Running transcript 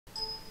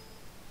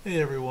Hey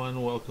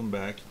everyone, welcome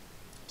back.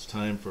 It's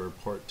time for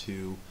part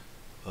two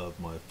of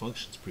my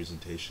functions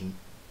presentation.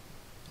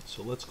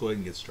 So let's go ahead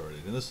and get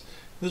started. In this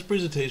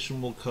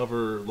presentation, we'll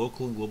cover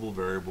local and global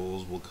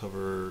variables. We'll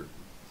cover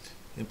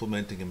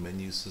implementing a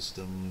menu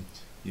system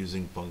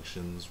using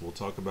functions. We'll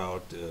talk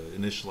about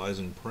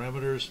initializing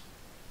parameters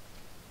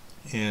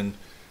and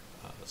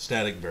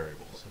static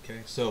variables.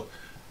 Okay, so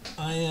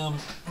I am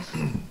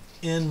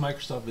in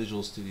Microsoft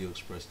Visual Studio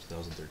Express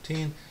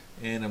 2013,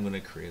 and I'm going to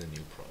create a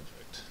new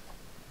project.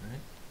 All right,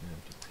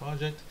 empty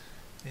project,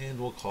 and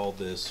we'll call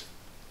this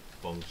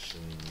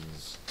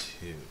functions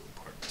 2,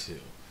 part 2.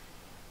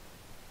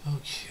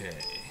 Okay.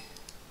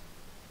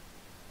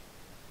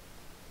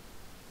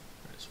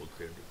 All right, so we'll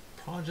create a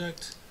new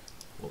project.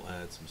 We'll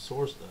add some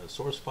source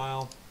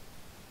file.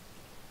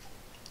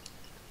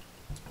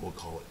 We'll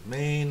call it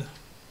main,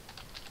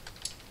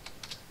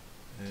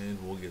 and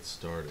we'll get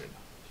started.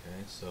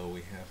 Okay, so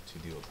we have to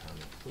do a pound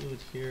include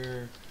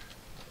here,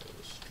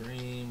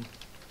 stream,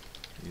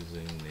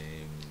 using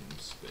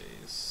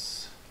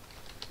namespace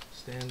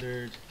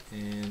standard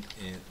and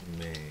int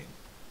main.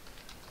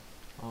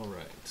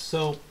 Alright,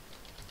 so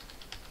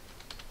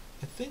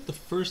I think the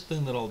first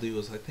thing that I'll do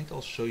is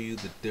I'll show you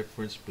the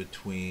difference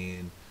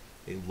between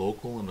a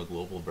local and a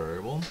global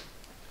variable.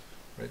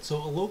 Right, so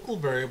a local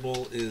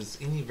variable is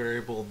any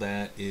variable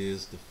that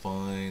is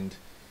defined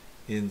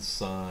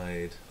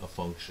inside a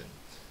function.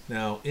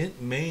 Now,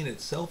 int main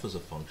itself is a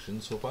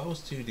function, so if I was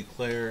to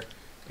declare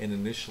and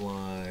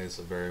initialize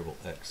a variable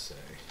x, say,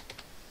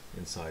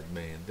 inside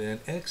main,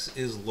 then x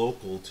is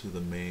local to the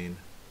main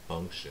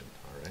function.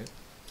 All right,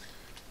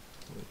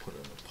 let me put in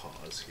a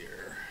pause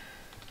here.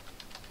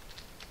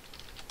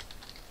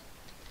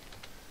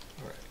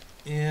 All right,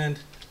 and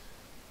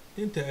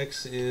int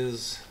x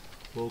is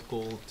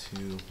local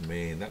to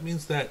main. That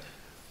means that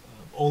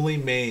only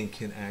main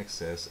can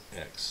access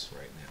x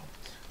right now.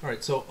 All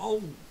right, so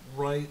I'll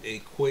write a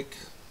quick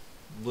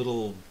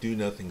little do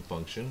nothing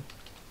function.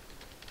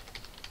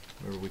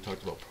 Remember we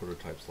talked about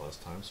prototypes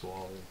last time, so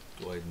I'll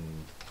go ahead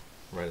and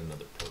write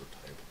another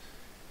prototype.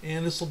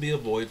 And this will be a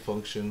void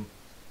function,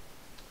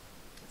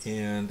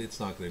 and it's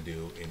not going to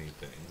do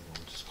anything.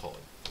 We'll just call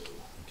it foo.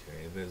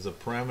 Okay, there's a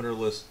parameter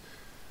list.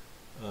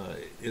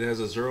 It has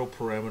a 0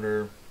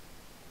 parameter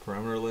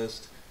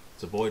list.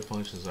 It's a void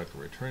function. It's not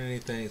going to return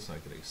anything. It's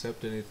not going to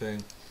accept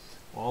anything.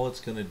 All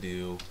it's going to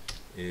do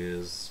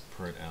is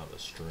print out a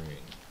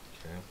string.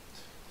 Okay,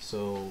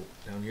 so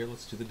down here,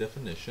 let's do the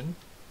definition.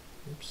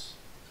 Oops.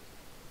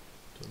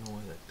 Don't know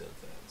why that does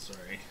that,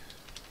 sorry.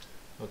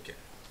 Okay.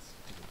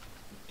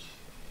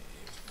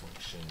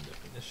 Function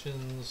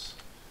definitions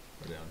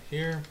are down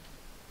here.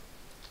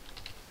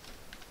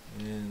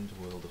 And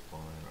we'll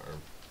define our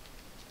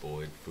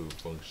void foo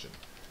function.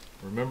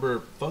 Remember,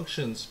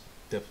 functions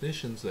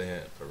definitions, they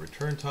have a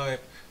return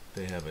type,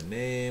 they have a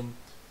name,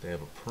 they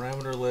have a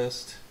parameter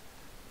list,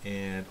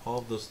 and all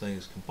of those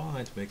things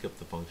combined to make up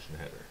the function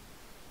header.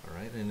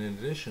 Alright, and in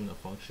addition, a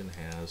function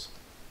has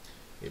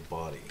a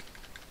body,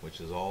 which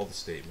is all the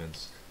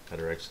statements that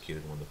are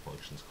executed when the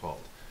function is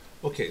called.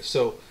 Okay,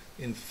 so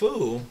in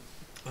foo,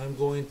 I'm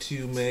going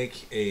to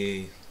make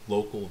a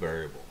local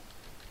variable,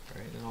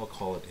 right? And I'll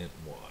call it int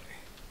y.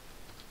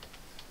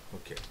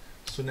 Okay,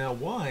 so now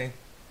y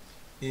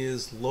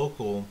is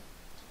local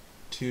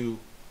to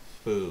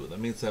foo. That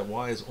means that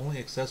y is only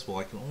accessible.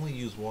 I can only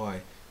use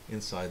y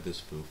inside this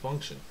foo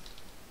function.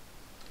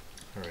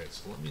 All right,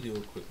 so let me do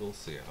a quick little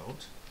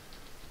cout.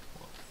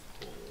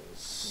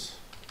 Equals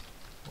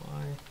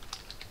y.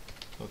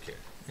 Okay,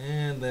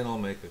 and then I'll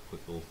make a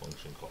quick little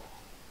function call.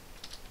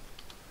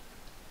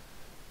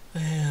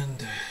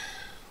 And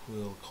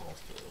we'll call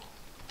foo.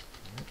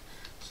 Right.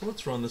 So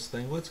let's run this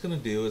thing. What it's going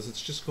to do is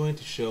it's just going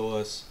to show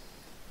us,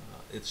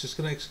 it's just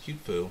going to execute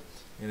foo,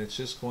 and it's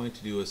just going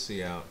to do a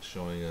cout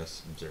showing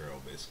us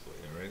 0 basically.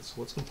 All right,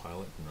 so let's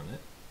compile it and run it.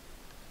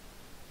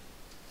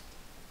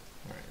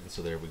 All right, and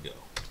so there we go.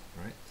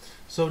 All right,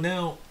 so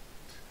now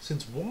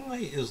since y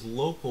is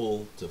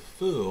local to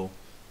foo,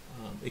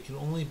 it can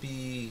only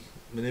be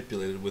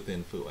manipulated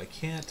within foo. I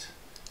can't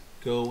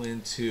go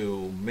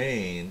into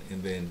main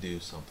and then do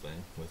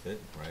something with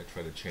it, right?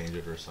 Try to change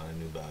it or assign a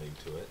new value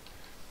to it,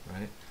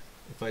 right?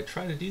 If I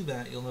try to do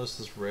that, you'll notice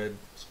this red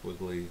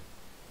squiggly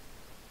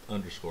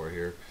underscore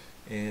here,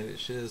 and it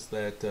says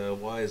that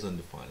y is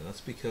undefined. And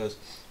that's because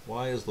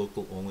y is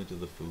local only to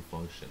the foo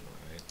function,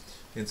 right?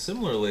 And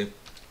similarly,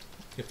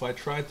 if I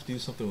tried to do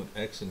something with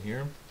x in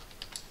here,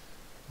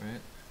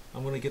 right,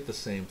 I'm going to get the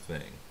same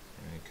thing.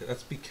 Right?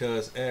 That's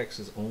because x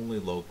is only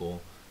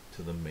local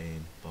to the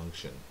main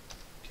function.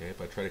 Okay, if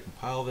I try to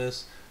compile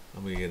this,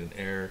 I'm going to get an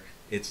error.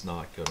 It's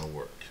not going to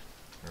work.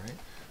 All right,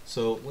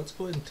 so let's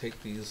go ahead and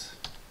take these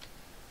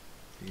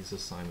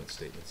assignment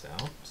statements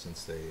out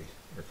since they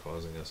are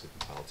causing us a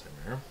compile time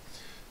error.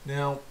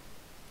 Now,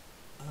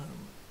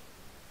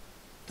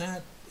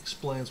 that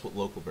explains what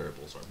local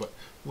variables are, but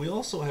we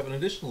also have, in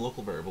addition to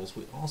local variables,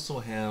 we also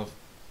have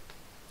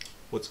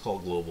what's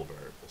called global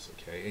variables.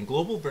 Okay, and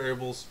global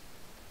variables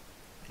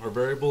are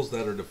variables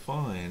that are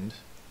defined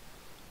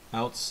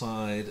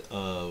outside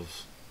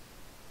of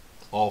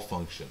all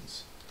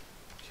functions.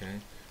 Okay,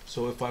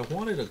 so if I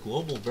wanted a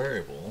global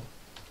variable,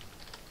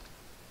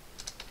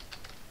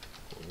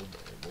 global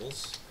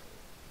variables,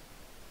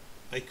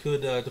 I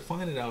could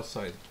define it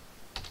outside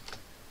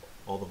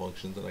all the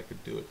functions, and I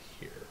could do it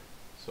here.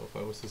 So if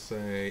I was to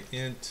say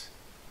int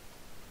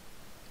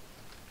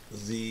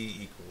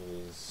z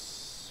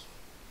equals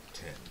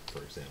 10,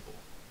 for example,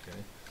 okay.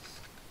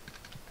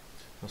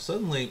 Now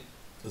suddenly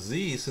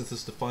z, since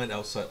it's defined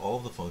outside all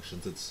of the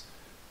functions, it's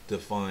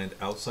defined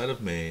outside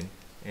of main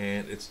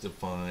and it's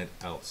defined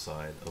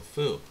outside of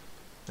foo.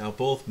 Now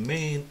both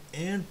main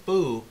and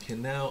foo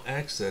can now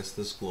access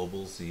this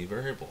global z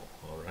variable.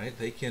 Alright,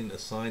 they can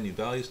assign new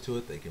values to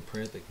it, they can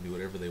print it, they can do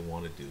whatever they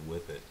want to do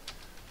with it.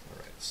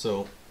 Alright,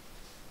 so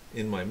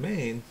in my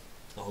main,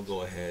 I'll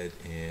go ahead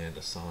and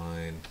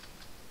assign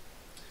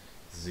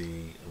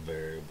z a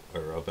variable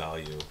or a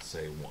value,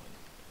 say 1.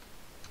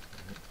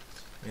 Right.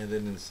 And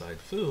then inside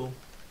foo,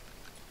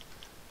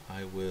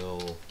 I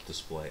will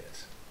display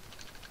it.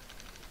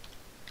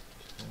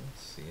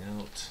 Okay,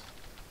 cout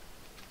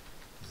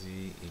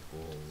z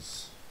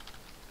equals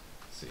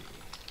z.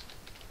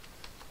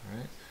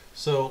 Alright,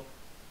 so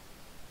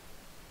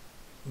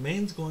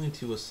main's going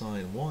to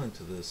assign 1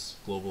 to this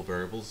global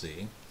variable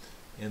z,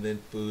 and then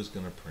foo is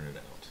going to print it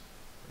out.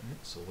 Right,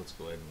 so let's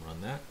go ahead and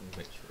run that and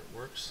make sure it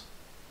works.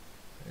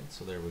 Right,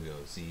 so there we go,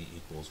 z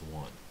equals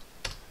 1.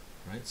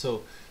 Right,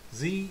 so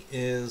z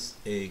is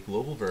a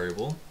global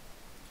variable.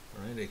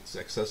 Right, it's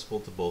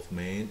accessible to both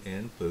main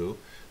and foo.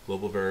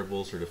 Global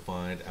variables are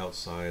defined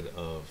outside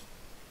of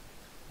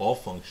all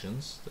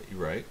functions that you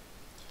write.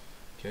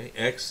 Okay,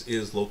 x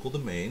is local to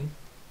main,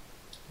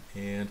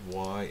 and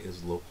y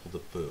is local to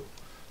foo.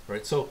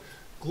 Right, so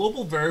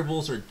global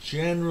variables are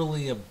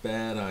generally a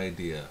bad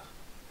idea.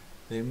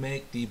 They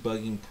make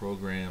debugging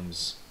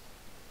programs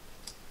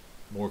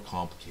more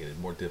complicated,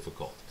 more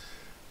difficult.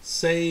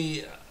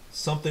 Say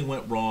something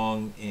went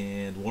wrong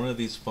and one of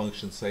these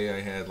functions, say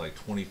I had like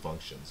 20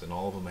 functions and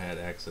all of them had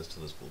access to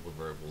this global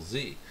variable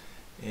z,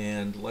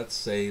 and let's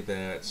say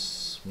that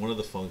one of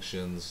the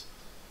functions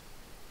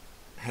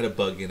had a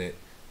bug in it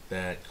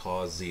that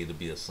caused z to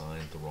be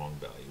assigned the wrong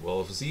value.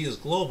 Well, if z is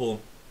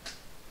global,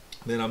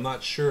 then I'm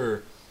not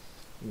sure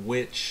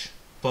which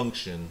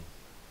function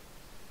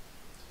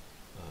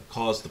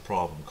caused the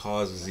problem,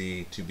 caused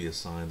z to be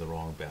assigned the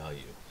wrong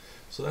value.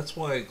 So that's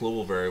why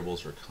global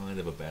variables are kind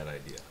of a bad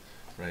idea.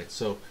 Right,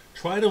 so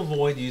try to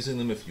avoid using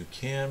them if you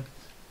can,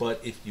 but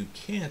if you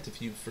can't,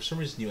 if you for some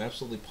reason you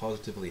absolutely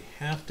positively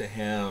have to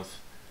have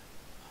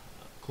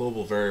a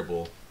global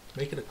variable,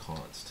 make it a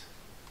const.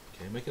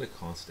 Okay, make it a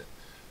constant.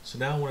 So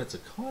now when it's a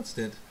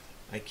constant,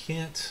 I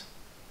can't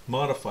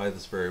modify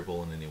this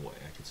variable in any way.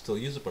 I can still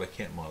use it, but I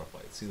can't modify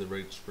it. See the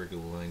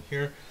regular line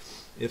here?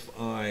 If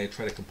I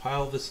try to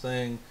compile this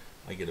thing,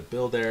 I get a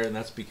build error, and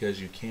that's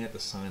because you can't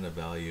assign a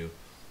value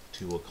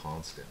to a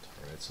constant.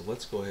 All right, so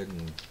let's go ahead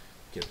and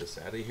get this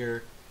out of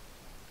here,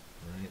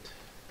 right?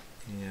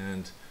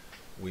 And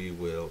we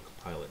will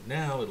compile it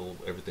now.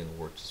 Everything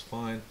will work just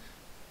fine.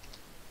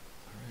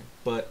 All right,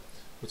 but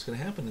what's going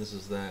to happen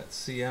is that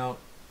cout,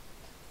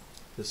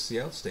 this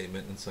cout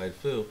statement inside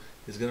foo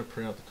is going to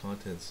print out the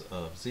contents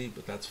of z,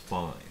 but that's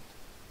fine,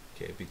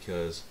 okay,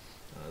 because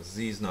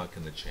z is not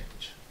going to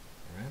change.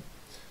 All right.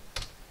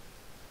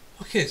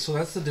 Okay, so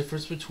that's the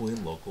difference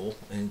between local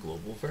and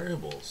global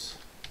variables.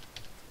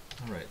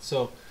 All right,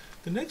 so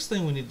the next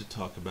thing we need to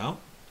talk about,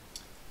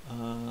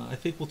 I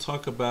think we'll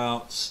talk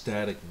about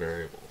static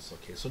variables.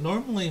 Okay, so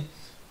normally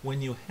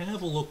when you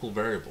have a local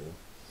variable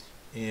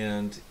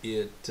and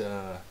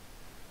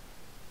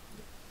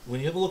when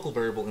you have a local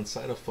variable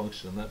inside a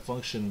function and that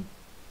function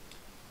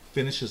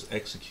finishes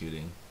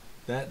executing,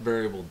 that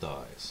variable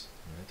dies.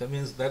 Right? That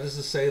means, that is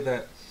to say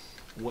that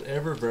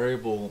whatever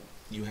variable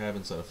you have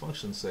inside a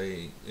function,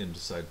 say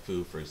inside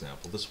foo for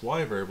example, this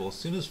y variable, as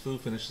soon as foo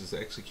finishes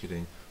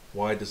executing,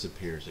 y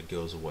disappears, it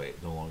goes away,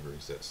 it no longer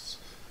exists.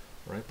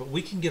 Right? But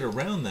we can get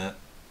around that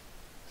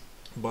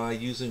by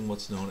using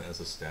what's known as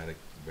a static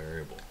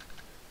variable.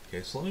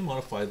 Okay, so let me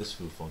modify this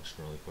foo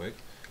function really quick.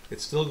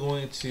 It's still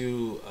going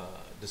to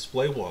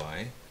display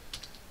y,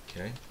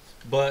 okay,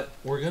 but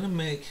we're going to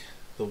make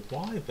the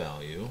y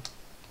value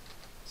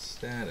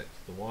static,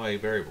 the y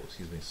variable,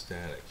 excuse me,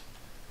 static.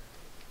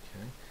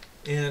 Okay,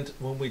 and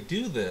when we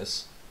do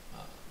this,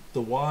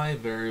 the y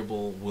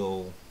variable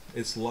will,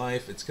 its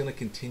life, it's going to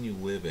continue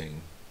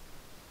living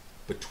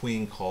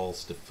between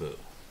calls to foo.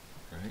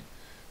 Right?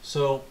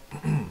 So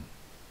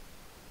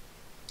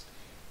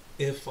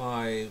if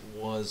I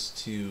was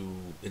to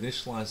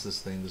initialize this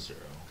thing to 0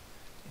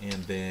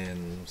 and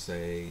then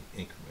say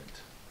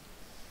increment,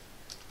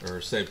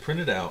 or say print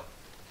it out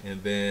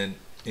and then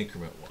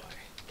increment y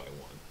by 1,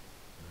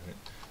 right?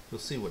 You'll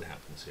see what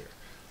happens here.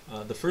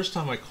 The first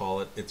time I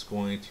call it, it's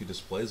going to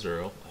display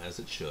 0 as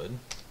it should.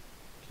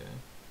 Okay,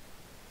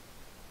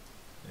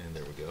 and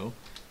there we go.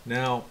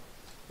 Now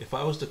if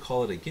I was to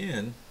call it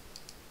again,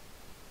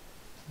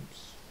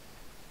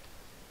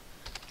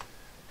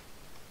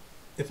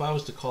 if I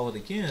was to call it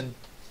again,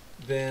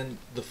 then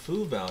the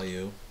foo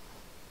value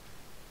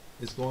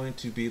is going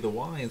to be the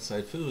y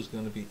inside foo is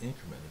going to be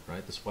incremented,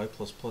 right? This y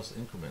plus plus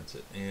increments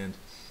it, and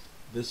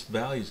this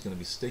value is going to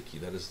be sticky.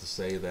 That is to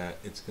say that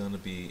it's going to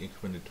be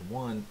incremented to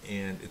 1,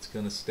 and it's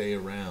going to stay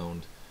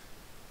around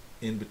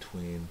in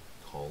between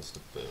calls to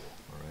foo.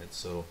 All right,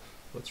 so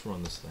let's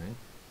run this thing.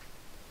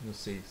 You'll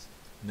see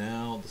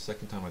now the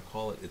second time I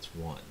call it, it's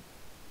 1. All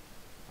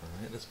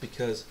right, that's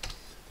because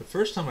the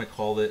first time I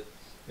called it,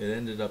 it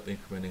ended up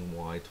incrementing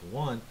y to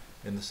 1,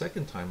 and the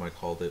second time I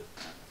called it,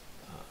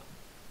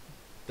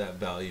 that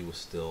value was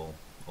still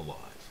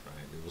alive,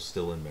 right? It was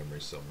still in memory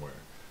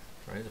somewhere,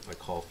 right? If I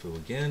call foo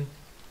again,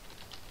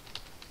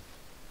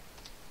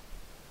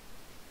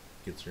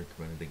 it gets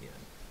incremented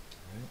again,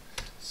 right?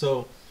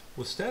 So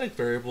with static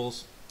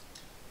variables,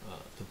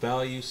 the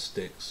value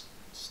sticks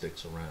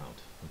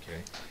around,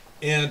 okay?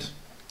 And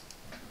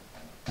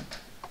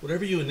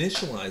whatever you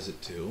initialize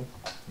it to,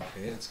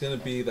 okay, that's going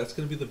to be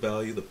the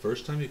value the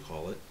first time you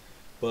call it,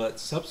 but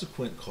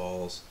subsequent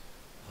calls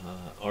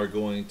are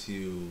going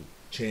to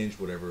change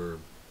whatever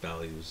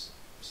values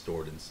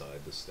stored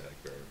inside the static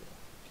variable.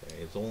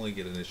 Okay, it only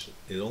gets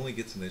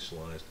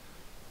initialized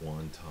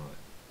one time.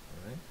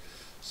 All right.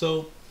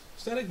 So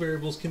static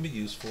variables can be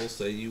useful.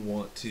 Say you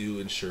want to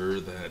ensure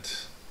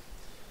that,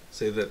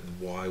 say that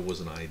y was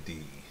an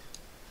ID,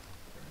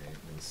 right?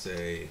 And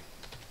say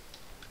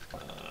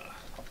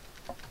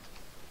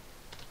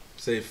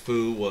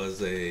foo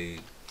was a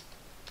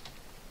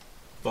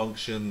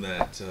function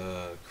that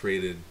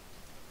created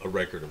a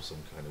record of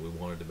some kind, and we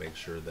wanted to make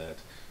sure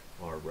that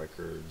our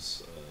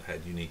records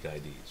had unique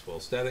IDs. Well,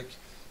 static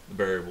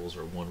variables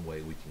are one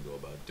way we can go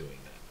about doing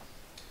that.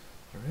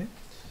 All right.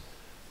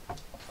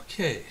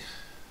 Okay.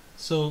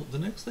 So the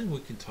next thing we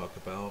can talk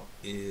about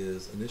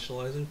is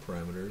initializing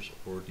parameters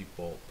or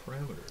default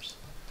parameters.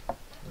 All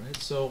right.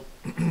 So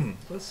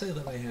let's say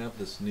that I have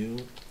this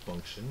new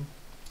function.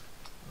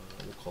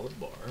 We'll call it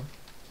bar,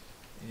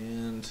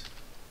 and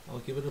I'll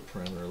give it a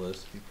parameter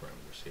list, a few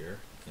parameters here,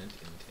 int.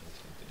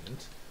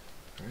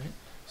 All right.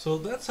 So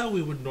that's how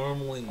we would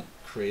normally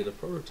create a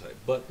prototype.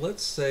 But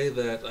let's say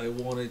that I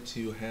wanted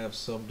to have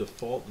some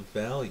default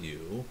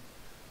value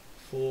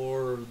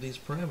for these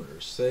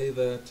parameters. Say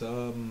that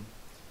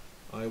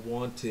I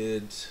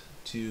wanted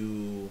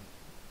to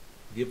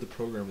give the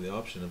programmer the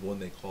option of, when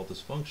they call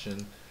this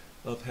function,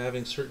 of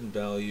having certain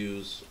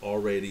values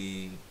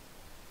already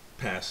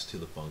passed to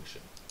the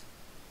function,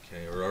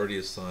 okay, or already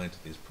assigned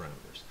to these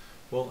parameters.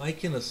 Well, I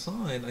can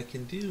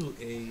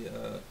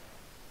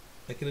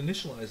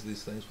initialize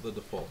these things with a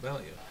default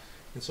value.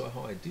 And so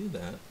how I do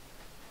that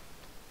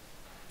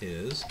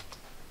is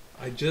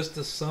I just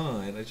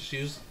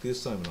use the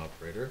assignment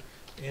operator,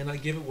 and I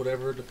give it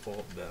whatever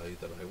default value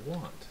that I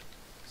want.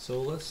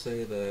 So let's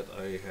say that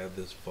I have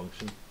this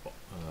function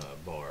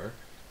bar,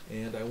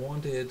 and I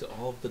wanted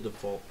all of the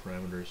default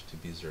parameters to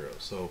be 0.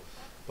 So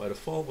by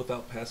default,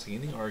 without passing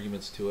any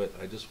arguments to it,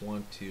 I just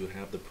want to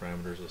have the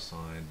parameters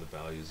assigned the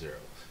value 0.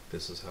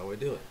 This is how I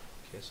do it.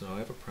 Okay, so now I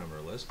have a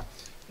parameter list,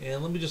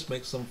 and let me just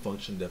make some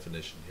function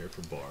definition here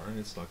for bar, and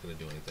it's not going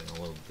to do anything.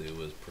 All it'll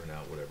do is print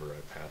out whatever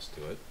I pass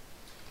to it.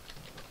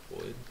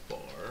 Void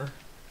bar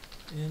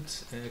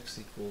int x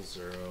equals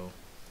 0,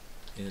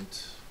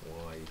 int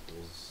y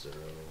equals 0,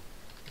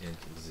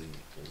 int z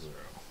equals 0.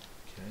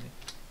 Okay,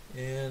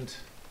 and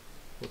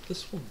what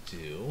this will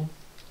do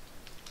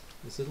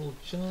is it'll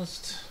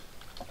just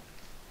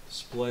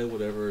display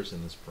whatever is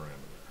in this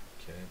parameter.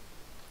 Okay,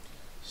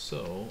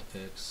 so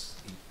x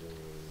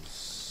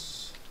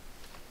equals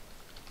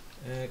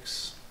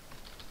x,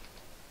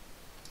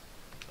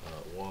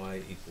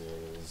 y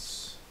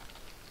equals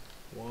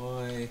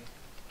y,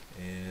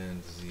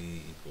 and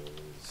z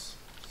equals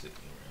z,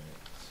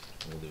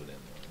 right? We'll do it in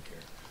line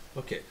here.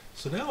 Okay,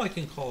 so now I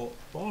can call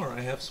bar.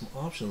 I have some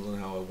options on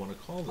how I want to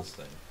call this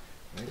thing.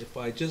 Right? If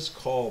I just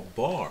call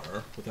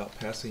bar without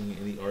passing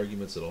any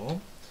arguments at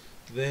all,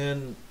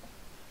 then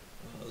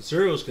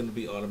 0 is going to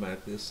be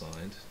automatically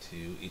assigned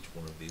to each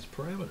one of these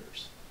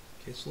parameters.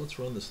 Okay, so let's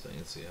run this thing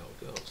and see how it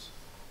goes.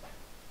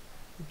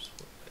 Oops, what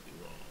did I do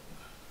wrong?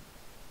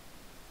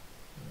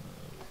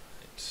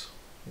 Right,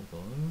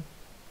 hold on.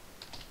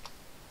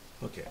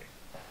 Okay.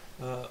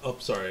 Oh,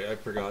 sorry, I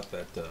forgot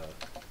that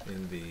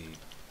in the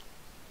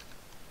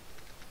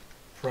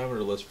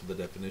parameter list for the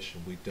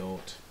definition, we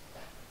don't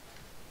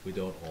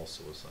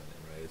also assign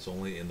it, right? It's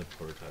only in the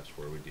prototypes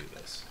where we do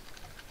this.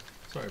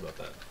 Sorry about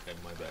that.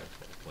 My bad.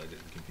 I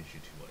didn't confuse you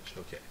too much.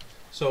 Okay.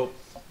 So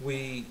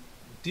we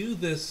do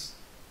this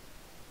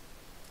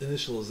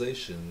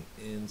initialization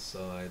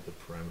inside the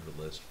parameter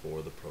list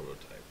for the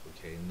prototype,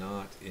 okay?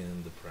 Not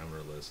in the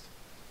parameter list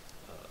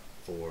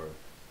for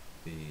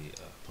the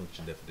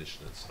function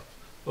definition itself.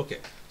 Okay,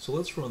 so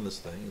let's run this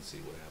thing and see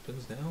what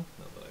happens now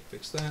that I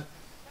fixed that.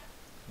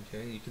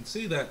 Okay, you can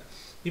see that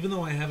even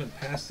though I haven't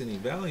passed any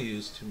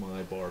values to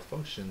my bar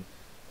function,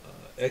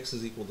 x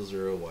is equal to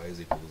 0, y is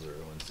equal to 0,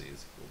 and z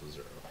is equal to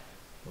 0.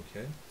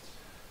 Okay.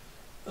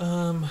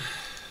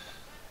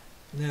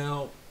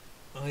 Now,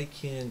 I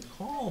can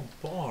call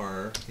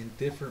bar in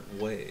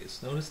different ways.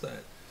 Notice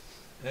that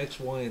x,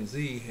 y, and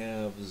z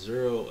have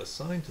 0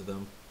 assigned to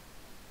them,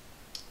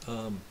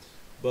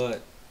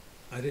 but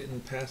I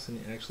didn't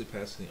actually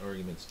pass any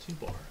arguments to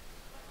bar.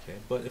 Okay,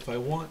 but if I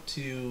want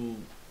to,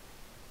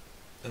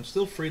 I'm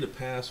still free to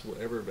pass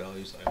whatever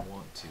values I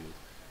want to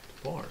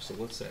bar. So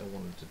let's say I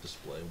wanted to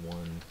display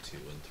 1, 2,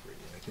 and 3.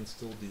 I can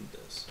still do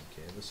this.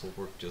 Okay, this will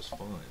work just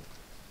fine. All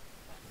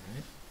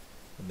right,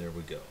 and there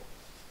we go.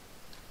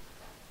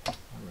 All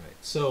right,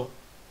 so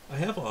I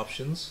have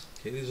options.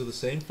 Okay, these are the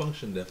same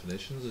function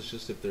definitions. It's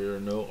just if there are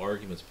no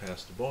arguments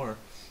passed to bar,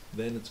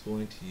 then it's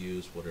going to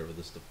use whatever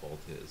this default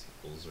is,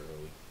 equals 0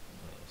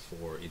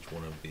 for each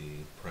one of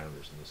the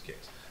parameters in this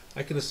case.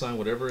 I can assign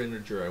whatever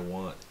integer I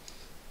want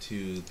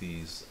to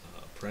these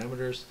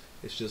parameters.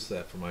 It's just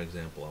that for my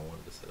example, I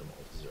wanted to set them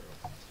all to 0.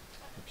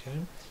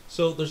 Okay,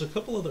 so there's a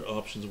couple other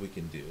options we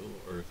can do,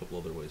 or a couple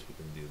other ways we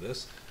can do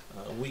this.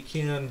 We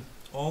can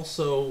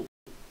also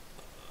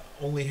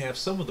only have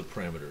some of the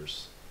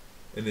parameters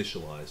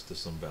initialized to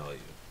some value.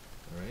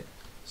 All right,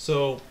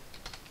 so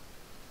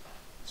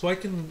I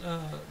can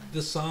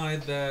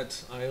decide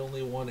that I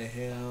only want to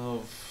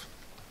have,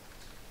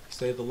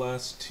 say, the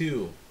last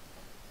 2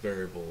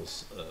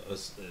 variables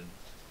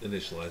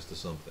initialized to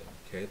something.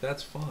 Okay,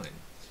 that's fine.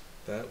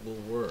 That will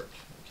work.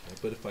 Okay,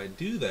 but if I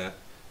do that,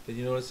 then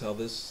you notice how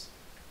this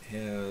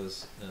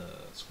has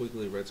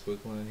squiggly red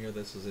squiggly line here.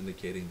 This is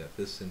indicating that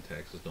this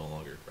syntax is no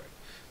longer correct.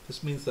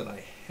 This means that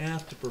I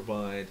have to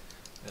provide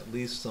at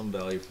least some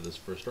value for this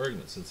first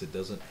argument, since it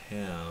doesn't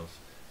have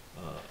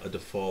a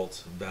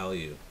default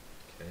value.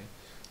 Okay,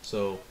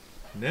 so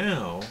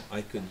now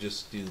I could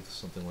just do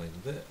something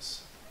like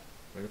this.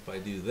 Right? If I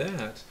do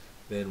that,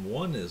 then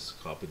 1 is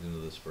copied into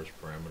this first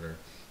parameter,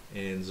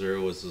 and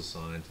 0 is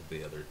assigned to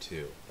the other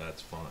 2.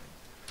 That's fine.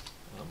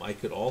 I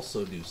could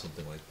also do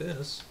something like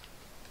this.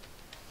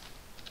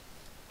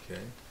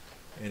 Okay,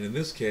 and in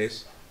this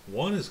case,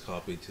 1 is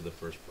copied to the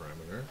first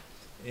parameter,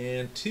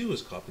 and 2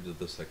 is copied to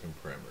the second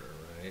parameter.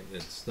 Right?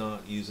 It's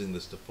not using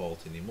this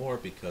default anymore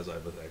because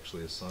I've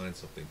actually assigned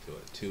something to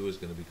it. 2 is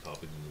going to be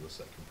copied into the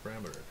second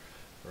parameter.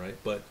 Right?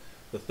 But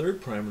the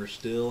third parameter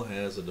still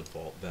has a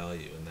default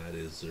value, and that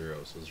is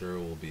 0. So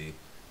 0 will be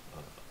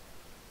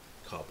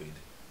copied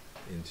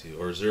into,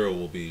 or 0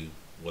 will be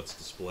what's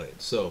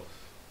displayed. So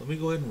let me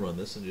go ahead and run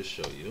this and just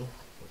show you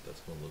what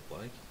that's going to look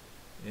like.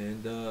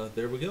 And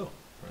there we go.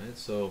 Right?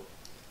 So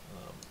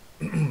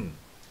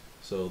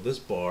so this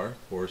bar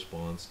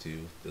corresponds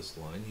to this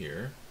line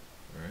here.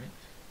 All right?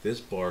 This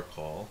bar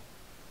call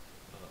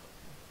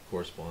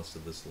corresponds to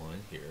this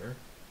line here.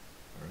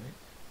 All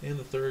right? And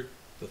the third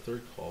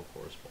call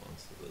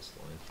corresponds to this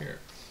line here.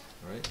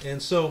 All right?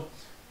 And so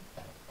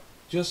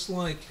just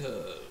like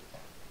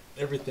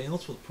everything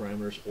else with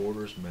parameters,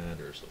 orders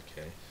matters.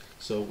 Okay?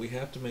 So we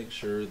have to make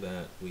sure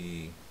that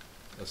we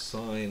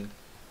assign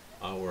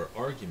our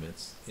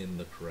arguments in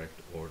the correct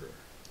order.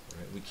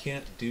 Right? We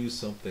can't do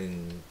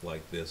something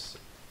like this,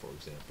 for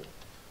example.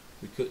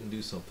 We couldn't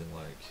do something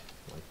like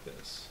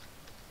this.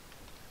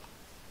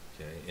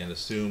 Okay, and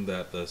assume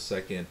that the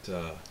second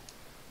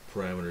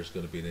parameter is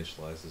going to be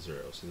initialized to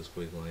 0. See this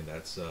squiggly line?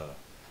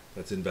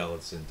 That's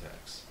invalid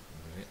syntax.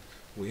 All right?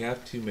 We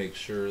have to make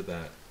sure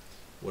that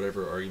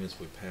whatever arguments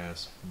we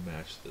pass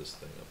match this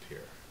thing up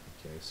here.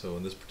 Okay, so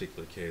in this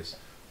particular case,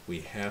 we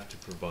have to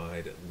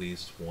provide at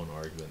least one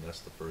argument. That's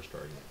the first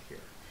argument here.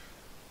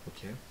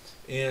 Okay,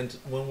 and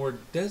when we're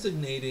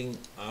designating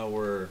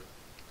our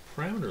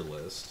parameter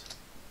list,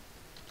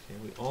 okay,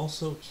 we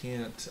also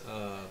can't,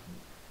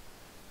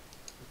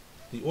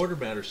 the order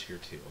matters here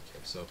too. Okay,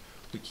 so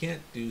we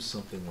can't do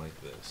something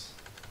like this.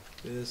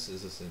 This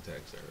is a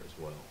syntax error as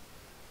well.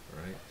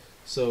 All right,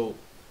 so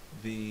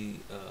the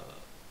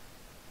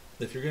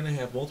if you're going to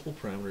have multiple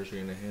parameters,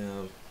 you're going to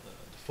have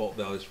default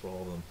values for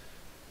all of them.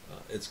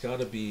 It's got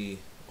to be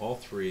all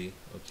 3.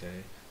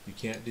 Okay, you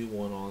can't do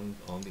one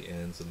on the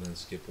ends and then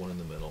skip one in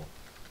the middle.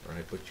 All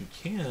right, but you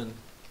can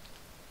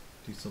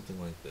do something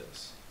like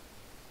this.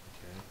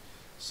 Okay,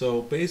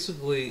 so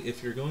basically,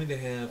 if you're going to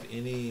have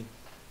any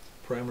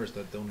parameters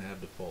that don't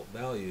have default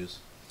values,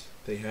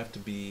 they have to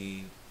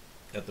be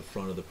at the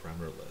front of the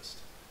parameter list.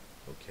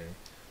 Okay,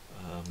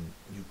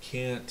 you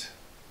can't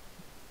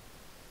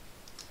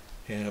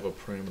have a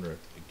parameter at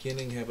the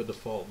beginning have a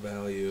default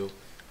value,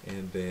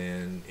 and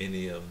then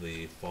any of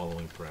the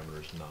following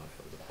parameters not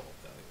have a default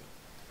value.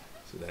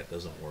 So that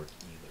doesn't work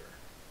either.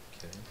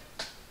 Okay.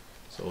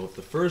 So if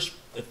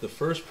the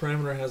first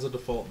parameter has a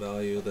default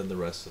value, then the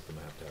rest of them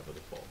have to have a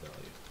default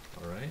value.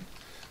 All right.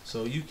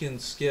 So you can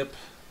skip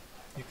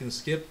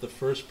the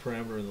first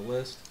parameter in the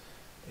list,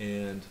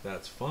 and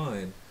that's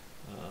fine.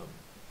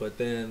 But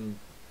then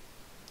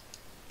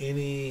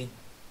any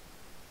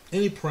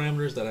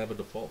parameters that have a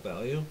default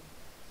value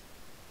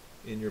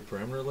in your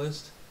parameter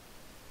list,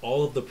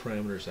 all of the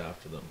parameters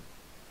after them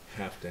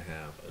have to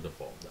have a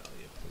default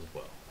value as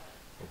well.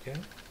 Okay?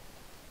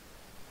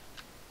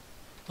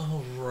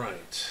 All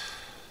right.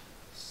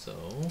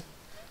 So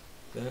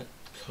that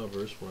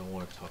covers what I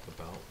want to talk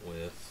about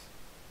with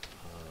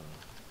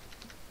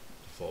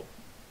default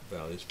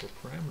values for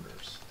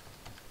parameters.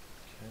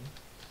 Okay?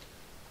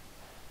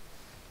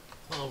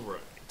 All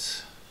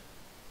right.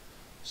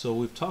 So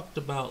we've talked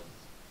about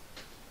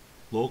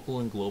local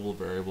and global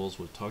variables.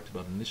 We've talked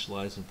about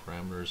initializing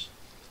parameters,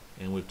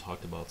 and we've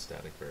talked about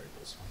static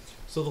variables.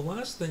 So the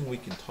last thing we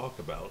can talk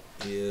about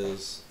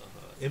is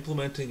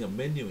implementing a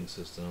menuing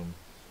system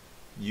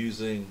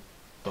using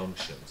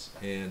functions.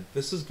 And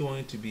this is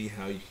going to be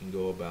how you can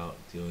go about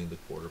doing the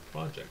quarter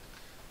project.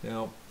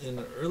 Now, in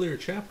an earlier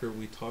chapter,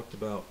 we talked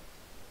about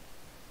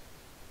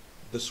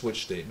the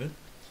switch statement,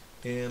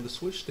 and the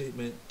switch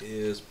statement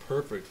is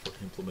perfect for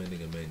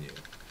implementing a menu.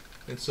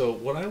 And so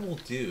what I will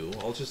do,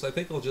 I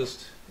think I'll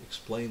just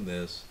explain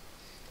this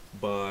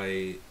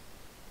by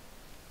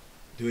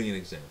doing an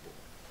example.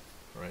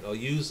 All right, I'll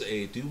use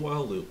a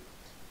do-while loop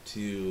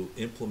to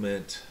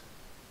implement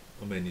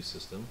a menu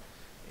system,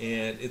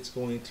 and it's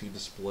going to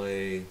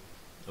display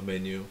a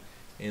menu,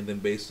 and then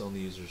based on the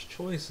user's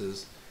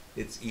choices,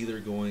 it's either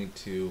going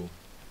to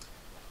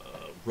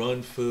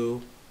run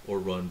foo or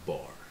run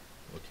bar.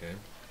 Okay,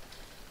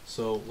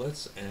 so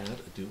let's add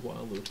a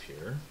do-while loop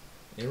here.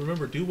 And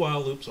remember,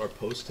 do-while loops are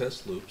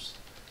post-test loops.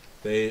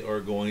 They are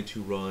going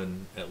to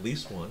run at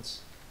least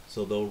once,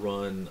 so they'll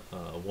run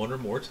one or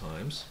more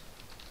times.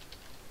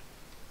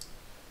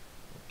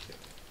 Okay,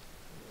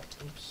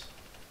 oops.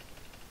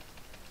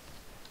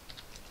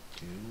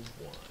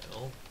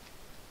 Do-while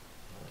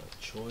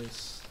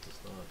choice does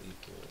not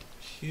equal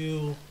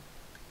Q,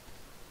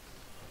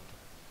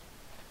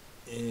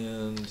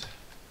 and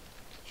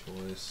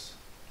choice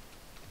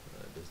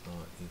does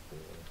not equal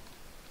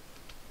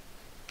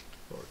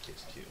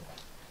lowercase q.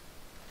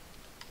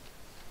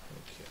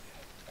 Okay.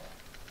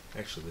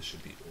 Actually, this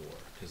should be or,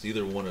 because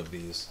either one of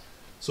these.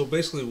 So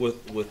basically,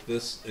 with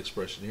this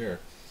expression here,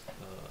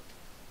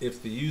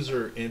 if the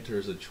user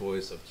enters a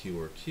choice of Q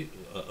or Q,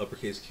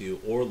 uppercase Q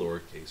or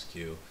lowercase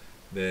q,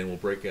 then we'll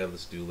break out of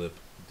this do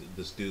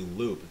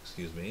loop,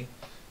 excuse me,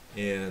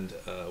 and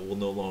we'll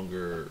no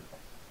longer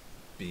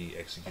be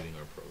executing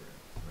our program.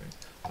 Right?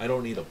 I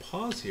don't need a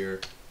pause here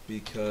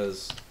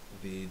because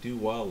the do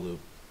while loop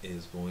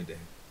is going to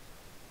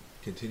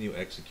continue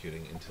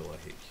executing until I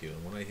hit Q,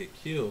 and when I hit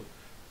Q,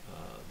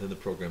 then the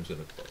program's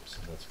going to close.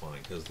 And that's fine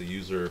because the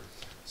user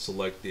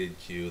selected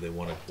Q, they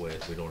want to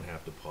quit, we don't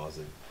have to pause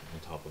it on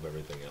top of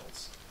everything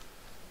else.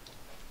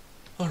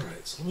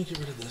 Alright, so let me get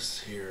rid of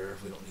this here.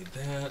 We don't need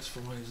that for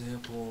my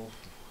example.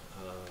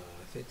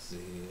 I think Z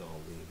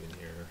I'll leave in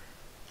here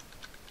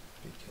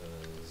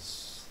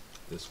because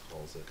this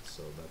calls it,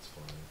 so that's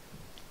fine.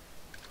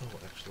 Oh,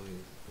 actually,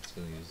 it's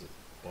going to use it.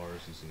 Bar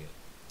is using it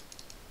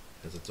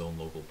as its own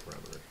local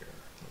parameter here.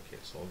 Okay,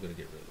 so I'm going to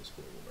get rid of this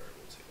global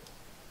variable too.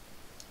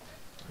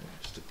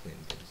 Alright, just to clean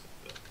things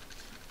up.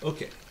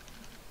 Okay,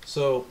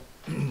 so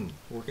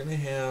we're going to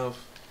have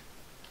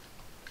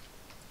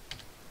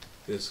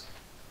this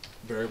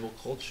variable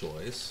called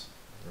choice,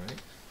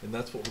 right? And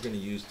that's what we're going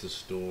to use to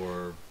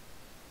store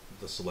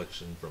the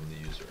selection from the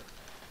user.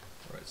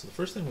 Alright, so the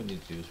first thing we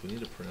need to do is we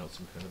need to print out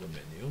some kind of a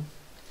menu,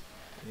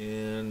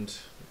 and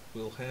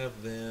we'll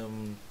have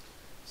them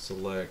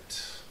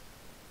select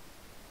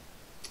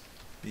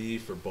B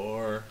for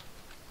bar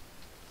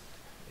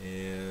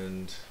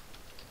and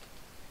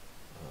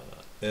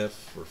F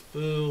for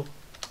foo,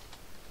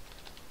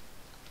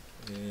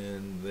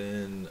 and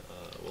then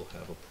we'll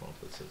have a prompt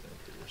that says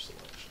enter your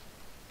selection.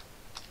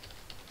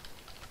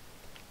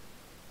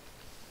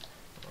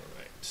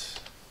 Alright,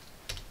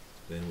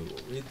 then we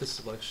will read the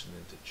selection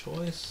into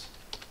choice,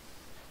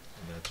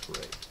 and that's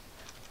great.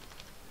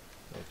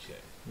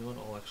 Okay, you know what,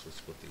 I'll actually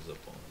split these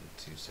up on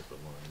two separate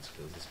lines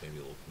because this may be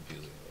a little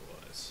confusing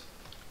otherwise.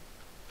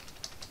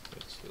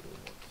 Makes it a little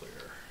more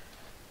clear.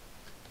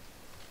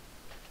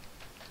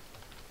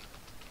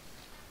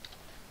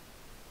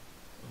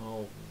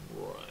 Alright,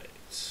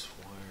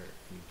 why are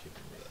you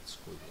giving me that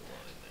squiggly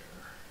line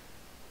there?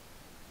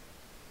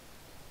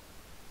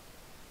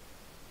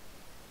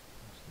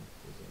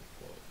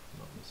 I'm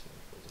not missing a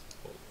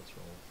quote. What's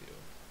wrong with you?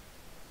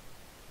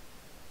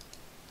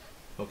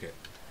 Okay.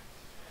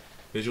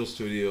 Visual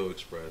Studio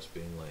Express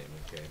being lame,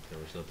 okay? There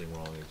was nothing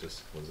wrong, it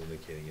just was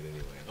indicating it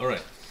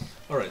anyway.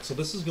 Alright, so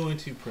this is going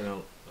to print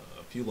out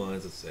a few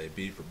lines that say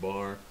B for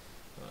bar,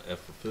 F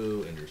for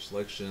foo, enter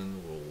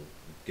selection. We'll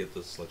get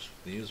the selection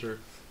from the user,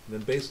 and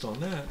then based on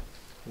that,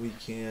 we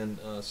can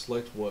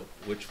select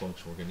which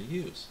function we're going to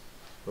use,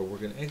 or we're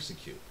going to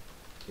execute.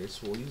 Okay,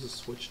 so we'll use a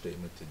switch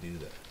statement to do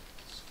that.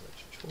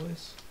 Switch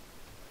choice,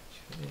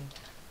 okay,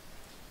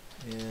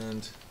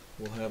 and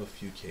we'll have a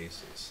few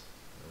cases.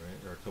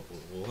 Alright,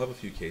 we'll have a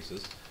few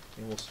cases,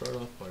 and we'll start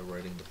off by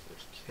writing the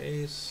first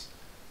case,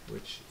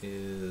 which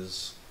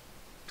is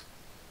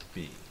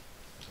B.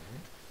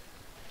 Alright,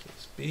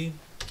 case B.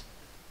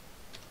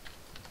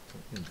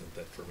 Don't indent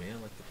that for me, I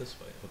like it this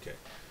way. Okay.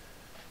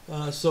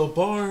 So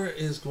bar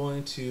is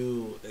going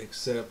to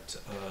accept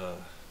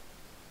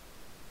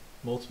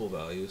multiple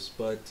values,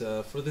 but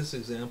for this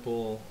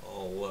example,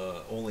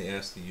 I'll only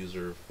ask the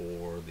user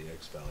for the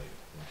X value.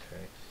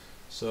 Okay,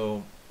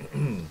 so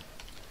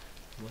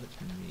let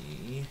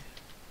me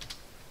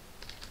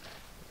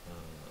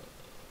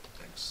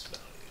X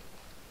value.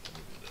 Let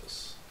me do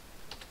this.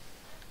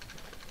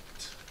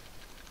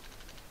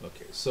 Right.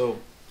 Okay, so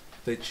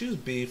If they choose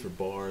B for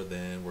bar,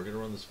 then we're going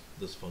to run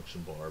this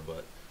function bar,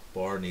 but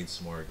bar needs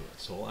some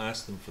arguments. So I'll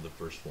ask them for the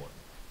first one.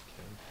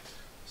 Okay.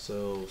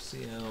 So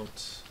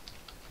cout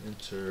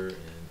enter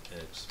an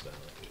x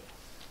value.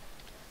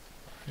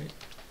 Right.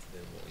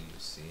 Then we'll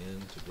use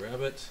cin to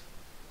grab it.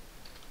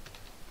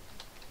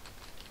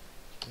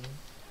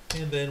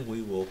 Okay. And then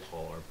we will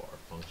call our bar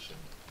function.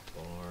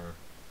 Bar,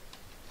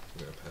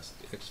 we're going to pass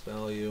it the x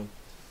value,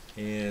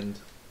 and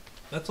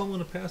that's all I'm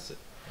going to pass it.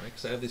 Right,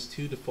 because I have these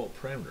two default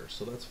parameters,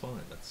 so that's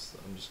fine.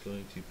 I'm just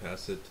going to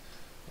pass it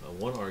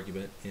one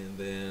argument, and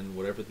then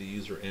whatever the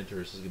user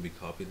enters is going to be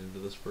copied into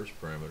this first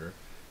parameter,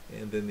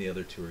 and then the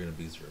other two are going to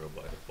be 0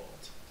 by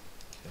default.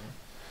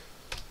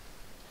 Okay.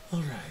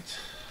 All right.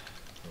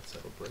 Let's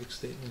have a break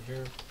statement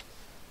here,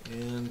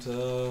 and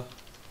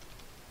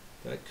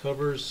that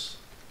covers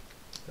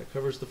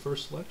the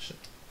first selection.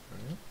 All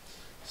right.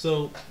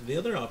 So the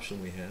other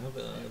option we have,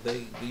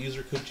 the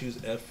user could choose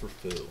F for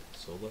foo.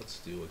 So let's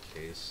do a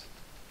case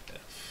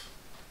F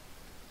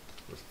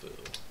for foo.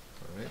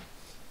 All right.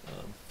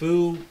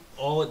 Foo,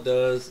 all it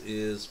does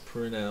is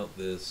print out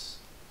this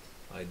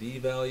ID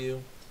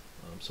value,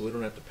 so we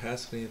don't have to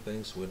pass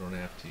anything, so we don't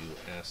have to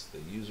ask the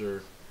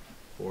user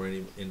for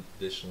any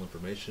additional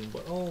information.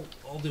 But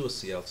I'll do a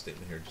cout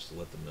statement here just to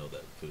let them know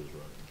that foo is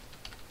running.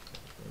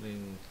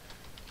 Running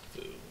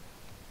foo.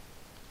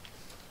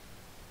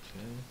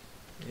 Okay.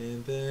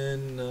 And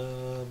then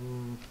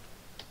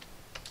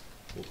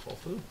we'll call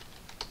foo.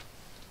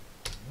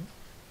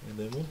 And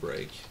then we'll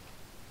break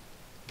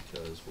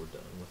because we're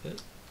done with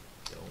it.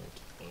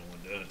 When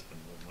we're done, I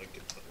won't like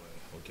it that way.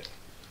 Okay.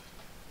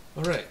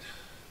 All right.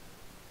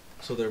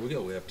 So there we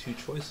go. We have two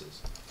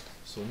choices.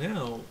 So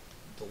now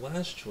the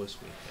last choice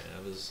we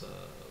have is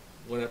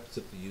what happens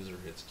if the user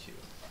hits Q.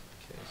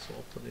 Okay. So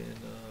I'll put in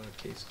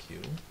case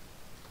Q,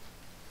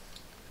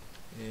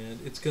 and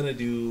it's going to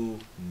do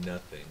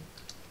nothing.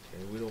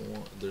 Okay. We don't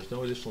want. There's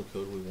no additional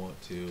code we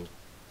want to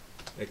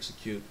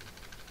execute.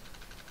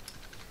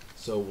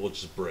 So we'll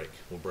just break.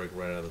 We'll break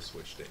right out of the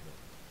switch statement.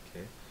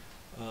 Okay.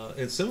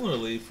 And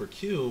similarly for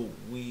Q,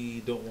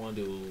 we don't want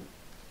to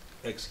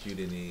execute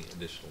any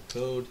additional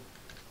code,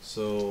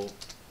 so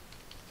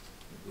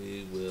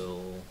we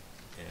will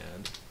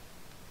add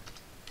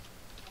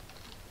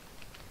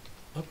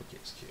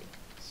uppercase Q.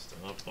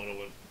 Stop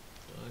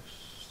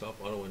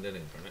auto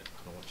indenting.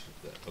 I don't want you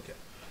to do that. Okay.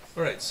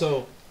 All right.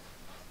 So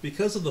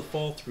because of the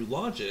fall through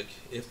logic,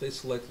 if they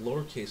select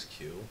lowercase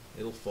q,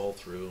 it'll fall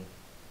through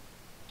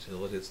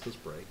till it hits this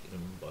break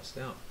and bust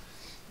out.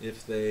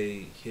 If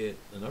they hit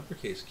an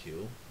uppercase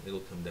Q,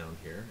 it'll come down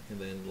here, and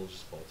then it'll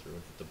just fall through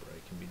and hit the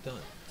break and be done.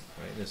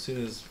 Right? And as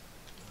soon as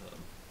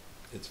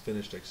it's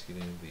finished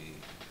executing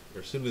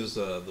or as soon as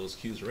those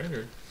Qs are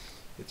entered,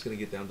 it's going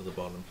to get down to the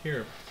bottom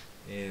here,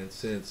 and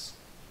since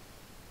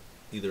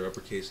either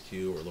uppercase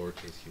Q or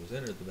lowercase q is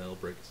entered, then that'll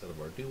break us out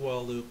of our do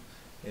while loop,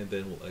 and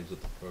then we'll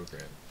exit the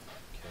program.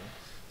 Okay.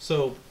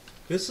 So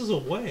this is a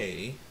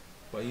way,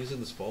 by using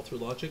this fall through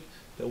logic,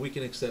 that we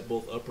can accept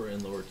both upper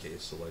and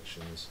lowercase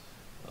selections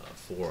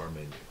for our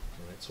menu.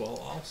 Right? So I'll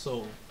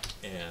also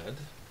add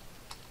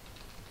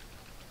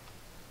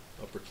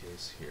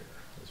uppercase here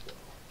as well,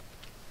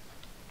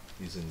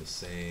 using the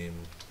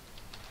same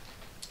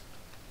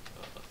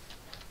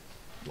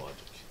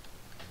logic.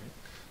 Right?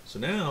 So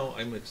now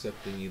I'm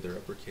accepting either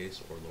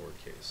uppercase or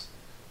lowercase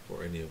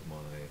for any of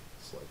my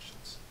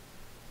selections.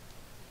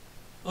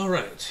 All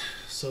right,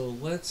 so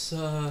let's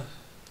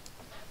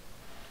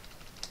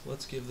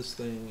give this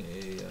thing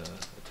a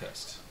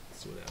test.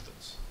 Let's see what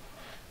happens.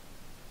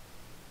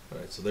 All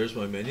right, so there's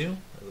my menu,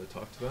 as I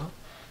talked about.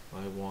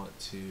 I want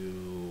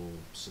to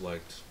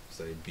select,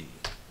 say, B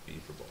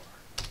for bar.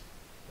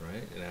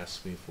 Right? It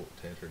asks me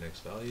to enter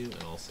next value,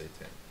 and I'll say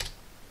 10.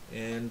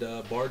 And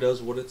bar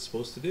does what it's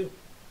supposed to do.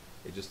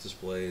 It just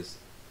displays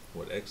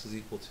what x is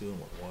equal to, and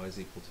what y is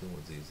equal to, and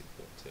what z is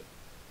equal to.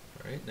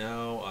 All right,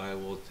 now I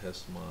will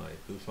test my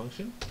foo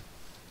function.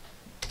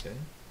 Okay,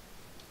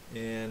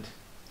 and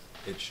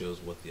it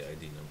shows what the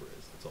ID number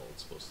is. That's all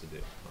it's supposed to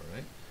do. All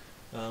right.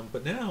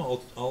 But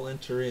now I'll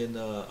enter in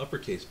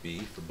uppercase B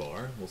for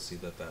bar. We'll see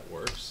that that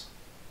works.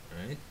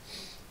 All right,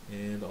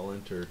 and I'll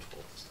enter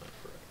 12 this time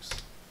for x.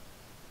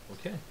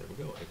 Okay, there we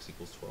go. X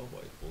equals 12, y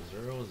equals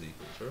 0, z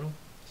equals 0,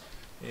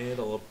 and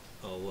I'll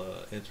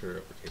enter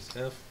uppercase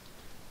F,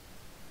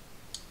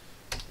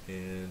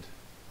 and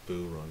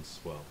foo runs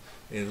as well.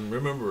 And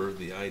remember,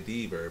 the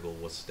ID variable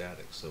was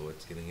static, so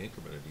it's getting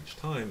incremented each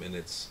time, and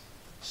it's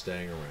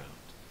staying around.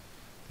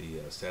 The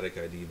static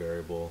ID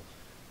variable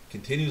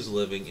continues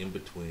living in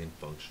between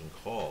function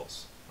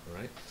calls. All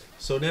right.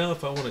 So now,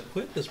 if I want to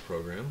quit this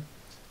program,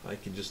 I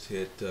can just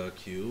hit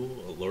Q,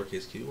 a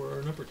lowercase q, or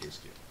an uppercase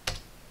q.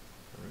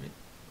 All right.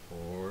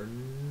 Or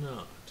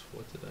not.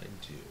 What did I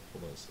do?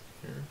 Hold on a second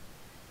here.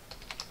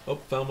 Oh,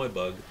 found my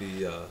bug.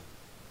 The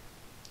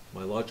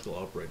my logical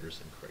operator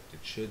is incorrect. It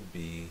should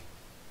be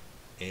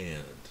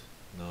and,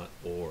 not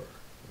or.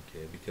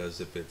 Okay, because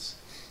if it's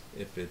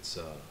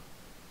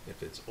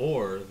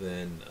or,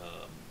 then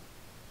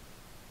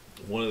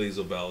one of these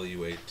will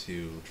evaluate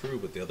to true,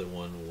 but the other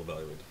one will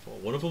evaluate to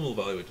false. One of them will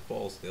evaluate to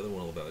false, the other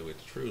one will evaluate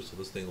to true, so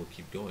this thing will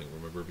keep going.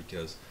 Remember,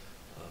 because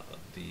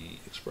the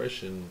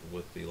expression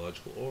with the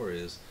logical OR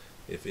is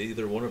if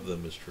either one of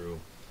them is true,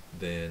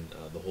 then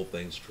the whole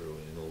thing's true,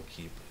 and it'll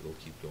keep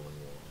going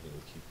along.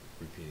 It'll keep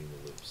repeating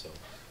the loop. So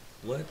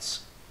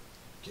let's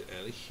get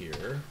out of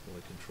here.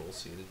 We'll Control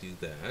C to do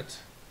that.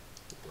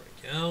 We'll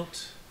break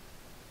out.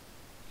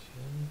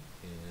 Okay,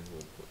 and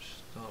we'll push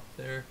stop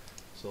there.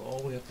 So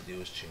all we have to do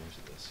is change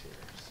this here.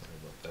 Sorry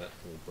about that,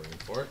 little brain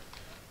fart.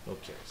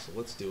 Okay, so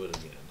let's do it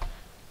again.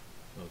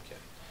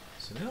 Okay,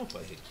 so now if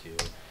I hit Q,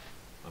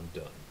 I'm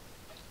done.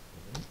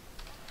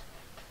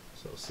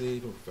 So see,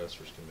 even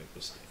professors can make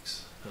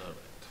mistakes. All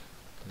right.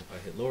 And if I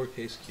hit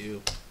lowercase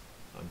q,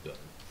 I'm done.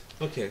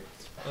 Okay.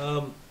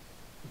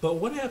 But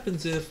what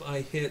happens if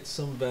I hit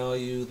some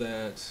value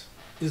that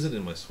isn't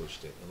in my switch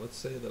statement? Let's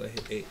say that I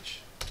hit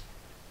H.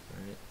 All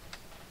right.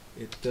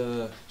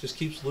 It just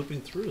keeps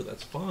looping through.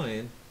 That's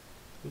fine.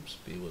 Oops,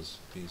 B's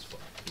fine.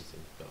 B's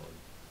a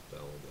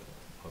valid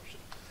option.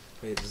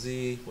 If I hit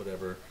Z,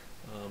 whatever,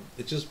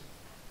 it just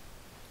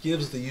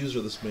gives the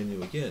user this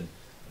menu again.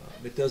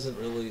 It doesn't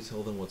really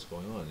tell them what's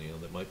going on.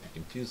 That might be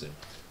confusing.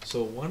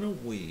 So why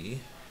don't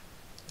we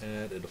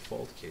add a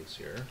default case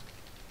here?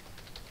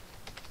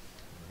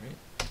 All right.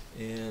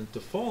 And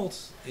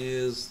default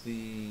is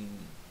the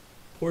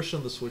portion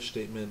of the switch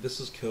statement. This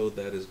is code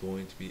that is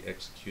going to be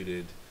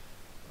executed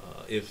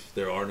if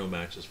there are no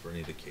matches for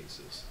any of the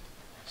cases.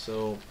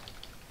 So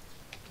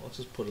I'll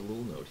just put a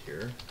little note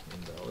here,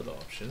 invalid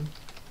option.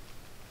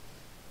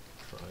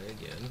 Try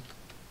again.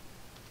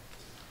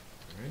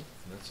 All right,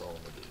 and that's all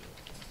I'm going to do.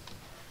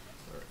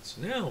 All right,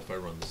 so now if I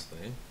run this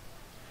thing,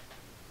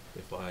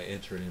 if I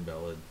enter an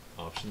invalid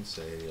option,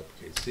 say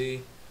uppercase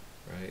C,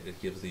 right,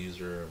 it gives the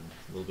user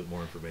a little bit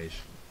more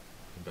information.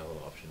 Invalid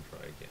option, try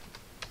again.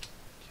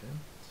 Okay,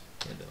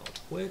 and then I'll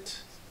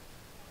quit.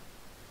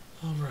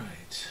 All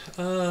right,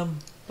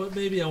 but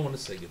maybe I want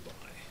to say goodbye.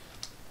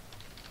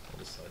 I'll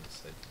decide to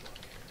say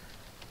goodbye here.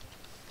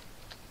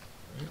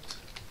 All right.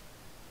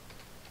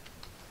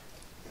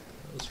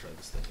 Let's try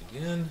this thing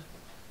again.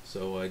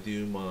 So I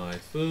do my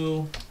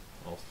foo.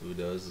 All foo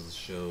does is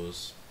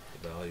shows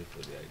the value for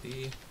the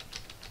ID.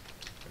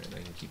 Right, and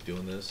I can keep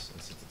doing this,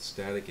 and since it's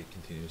static, it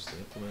continuously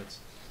implements.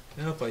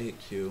 Now if I hit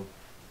Q,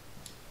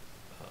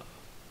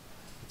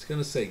 it's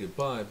going to say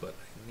goodbye, but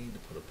I need to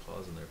put a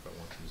pause in there if I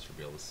want the user to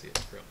be able to see it.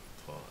 I forgot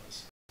my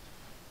pause.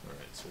 All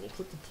right, so we'll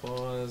put the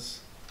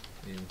pause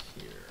in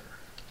here.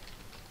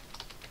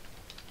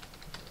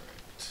 All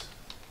right.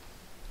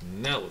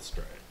 Now let's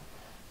try it.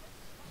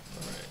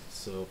 All right,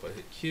 so if I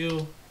hit Q,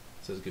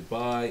 it says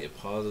goodbye, it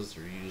pauses,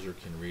 the user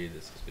can read,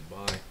 it says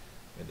goodbye,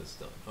 and it's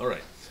done. All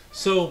right,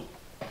 so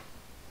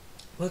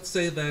let's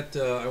say that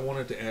I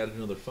wanted to add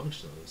another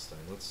function to this thing.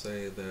 Let's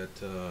say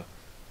that,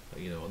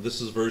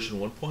 this is version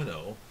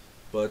 1.0,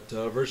 but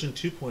version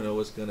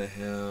 2.0 is going to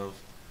have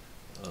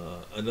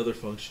another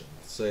function.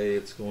 Say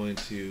it's going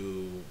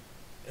to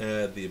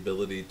add the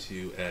ability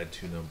to add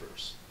two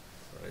numbers.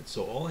 All right,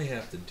 so all I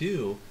have to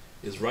do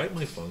is write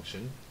my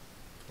function,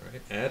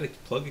 right,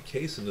 plug a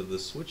case into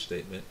this switch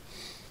statement,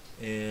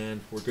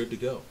 and we're good to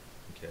go.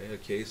 Okay, a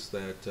case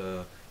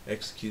that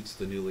executes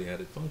the newly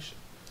added function.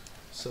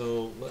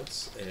 So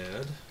let's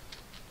add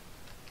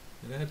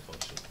an add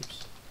function.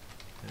 Oops.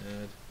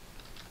 Add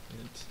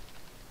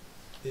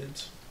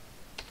int.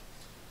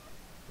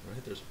 All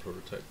right, there's a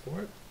prototype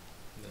for it.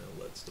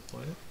 Now let's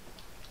define it.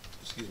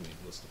 Excuse me,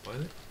 let's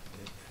define it.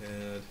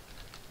 Add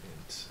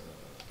int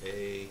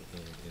a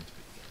and int b.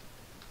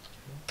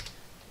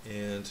 Okay.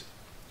 And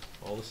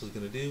all this is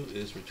going to do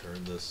is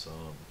return this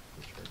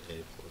return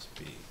a plus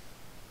b.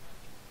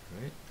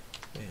 Right?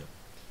 Bam.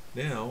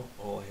 Now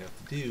all I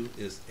have to do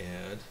is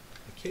add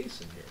a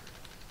case in here.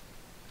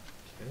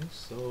 Okay,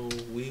 so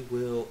we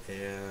will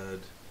add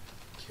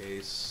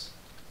case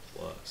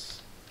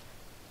plus.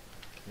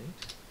 Okay.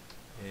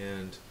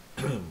 And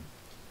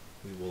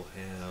we will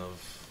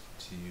have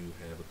to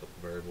have a couple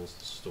variables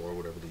to store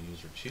whatever the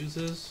user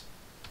chooses,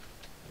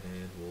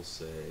 and we'll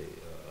say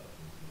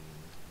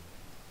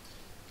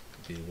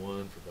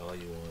b1 for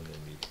value 1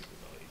 and b2 for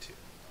value 2.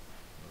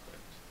 All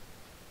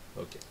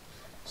right. Okay.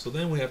 So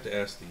then we have to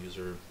ask the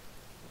user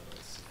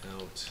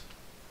out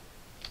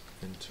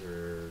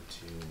enter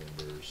two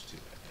numbers to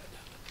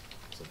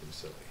add, something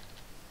silly.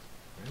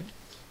 Right?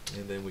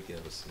 And then we can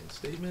have a cin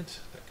statement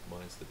that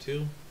combines the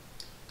two.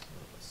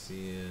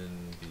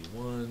 Cin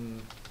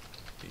b1,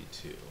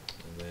 b2,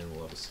 and then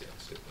we'll have a scan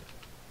statement.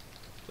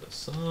 The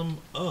sum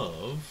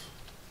of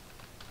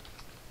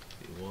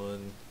b1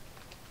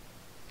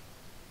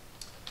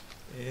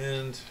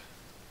 and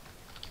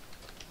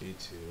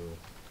b2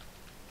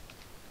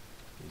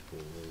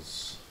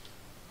 equals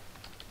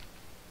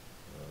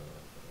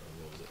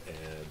what was it?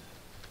 Add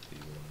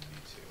b1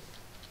 b2.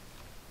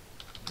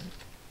 Right.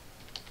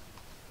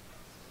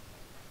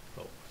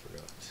 Oh, I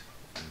forgot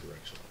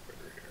indirection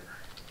operator here.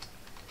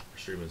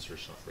 Stream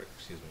insertion operator,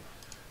 excuse me.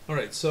 All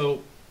right,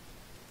 so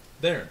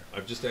there.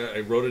 I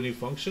wrote a new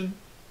function.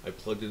 I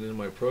plugged it into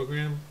my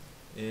program,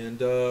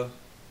 and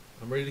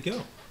I'm ready to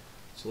go.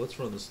 So let's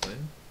run this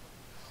thing.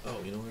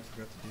 Oh, you know what I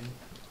forgot to do?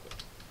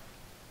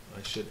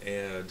 I should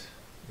add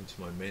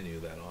into my menu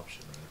that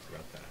option, right? I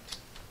forgot that.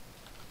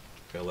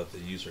 Gotta let the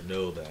user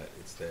know that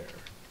it's there.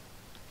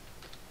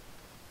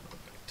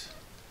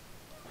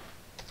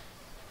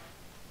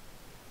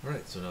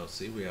 Alright, so now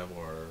see we have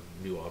our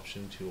new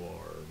option to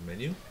our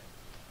menu.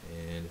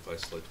 And if I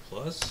select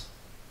plus,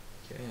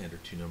 okay, enter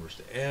two numbers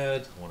to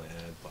add. I want to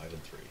add 5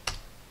 and 3.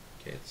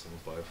 Okay, sum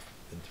of 5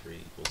 and 3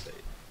 equals 8.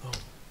 Oh,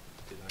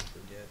 did I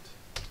forget?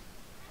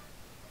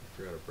 I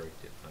forgot to break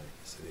it.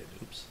 Yes, I did.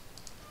 Oops.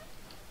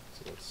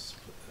 So let's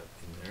put that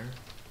in there.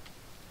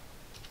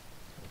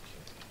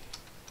 Okay.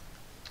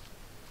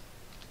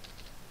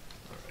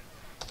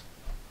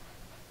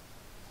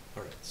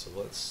 Alright, so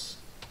let's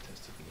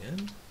test it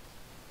again.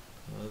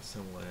 This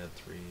time we'll add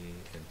 3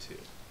 and 2.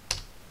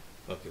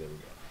 Okay, there we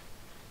go.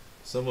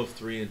 Sum of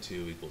 3 and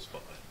 2 equals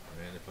 5.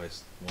 And if I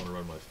want to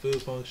run my foo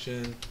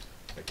function,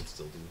 I can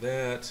still do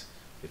that.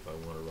 If I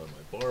want to run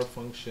my bar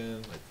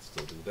function, I can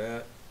still do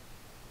that.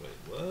 Wait,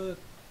 what?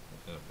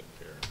 What happened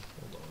here?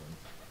 Hold on.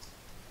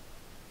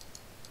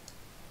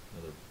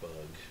 Another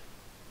bug.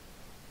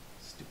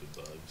 Stupid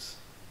bugs.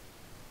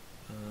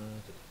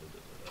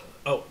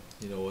 Oh,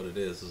 you know what it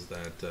is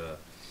that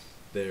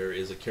there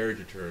is a carriage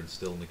return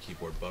still in the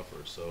keyboard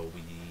buffer, so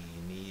we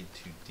need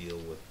to deal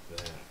with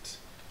that.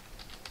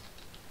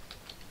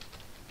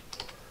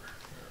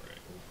 Alright,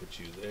 we'll put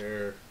you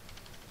there,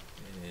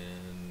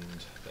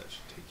 and that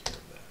should take care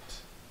of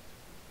that.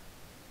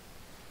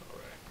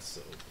 Alright,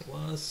 so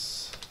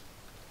plus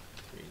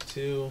 3,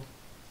 2.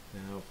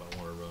 Now if I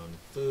want to run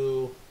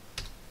foo,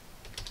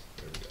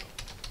 there we go.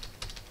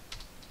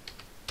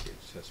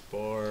 Gauge test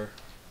bar.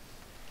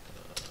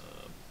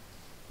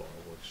 Bar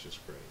works just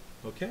great.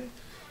 Okay,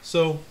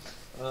 so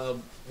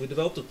we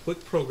developed a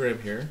quick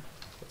program here.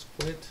 Let's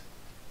quit.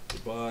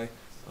 Goodbye.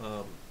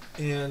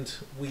 And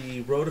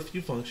we wrote a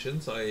few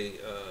functions. I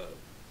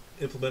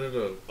implemented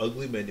an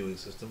ugly menuing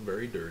system,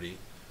 very dirty.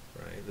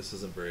 Right. This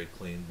isn't very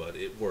clean, but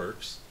it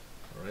works.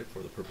 All right,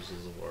 for the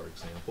purposes of our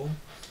example.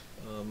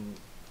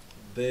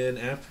 Then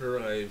after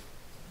I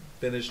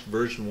finished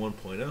version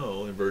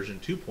 1.0, in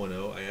version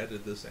 2.0, I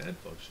added this add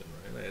function.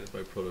 Right. I added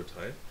my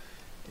prototype.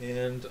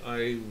 And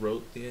I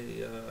wrote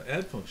the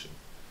add function.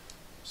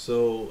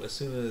 So as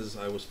soon as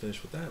I was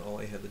finished with that, all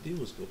I had to do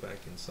was go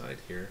back inside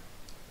here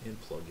and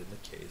plug in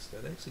the case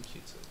that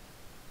executes it.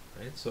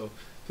 Right? So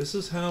this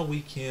is how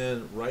we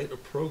can write a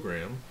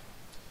program,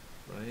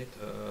 right,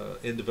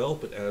 and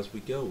develop it as we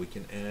go. We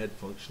can add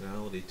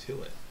functionality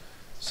to it.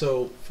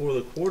 So for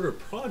the quarter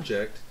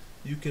project,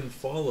 you can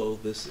follow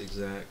this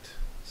exact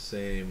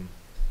same,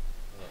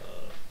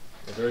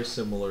 a very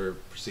similar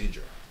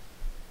procedure.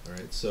 All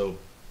right, so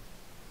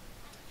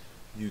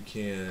you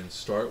can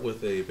start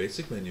with a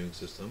basic menuing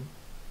system,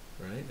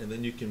 right? And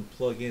then you can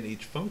plug in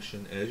each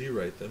function as you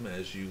write them,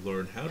 as you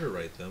learn how to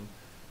write them,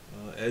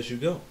 as you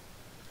go.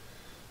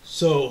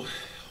 So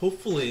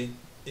hopefully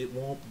it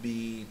won't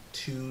be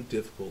too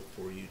difficult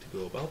for you to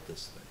go about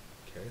this thing.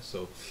 Okay,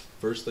 so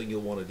first thing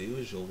you'll want to do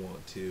is you'll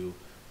want to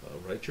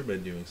write your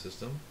menuing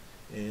system,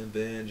 and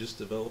then just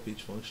develop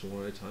each function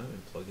one at a time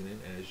and plug it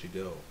in as you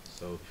go.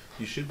 So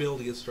you should be able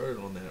to get started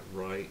on that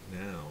right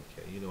now.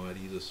 Okay, you know how to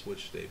use a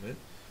switch statement.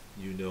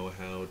 You know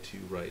how to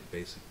write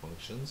basic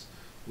functions.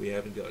 We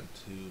haven't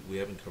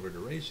covered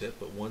arrays yet,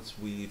 but once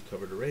we've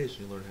covered arrays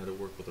and you learn how to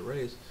work with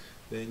arrays,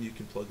 then you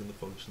can plug in the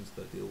functions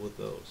that deal with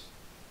those.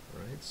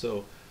 All right,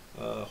 so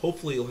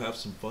hopefully you'll have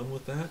some fun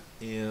with that,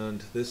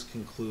 and this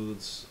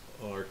concludes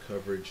our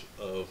coverage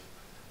of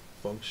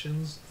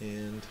functions,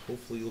 and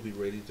hopefully you'll be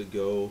ready to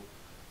go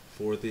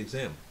for the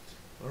exam.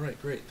 All right,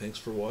 great. Thanks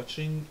for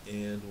watching,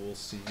 and we'll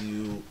see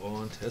you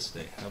on test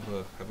day. Have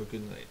a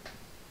good night.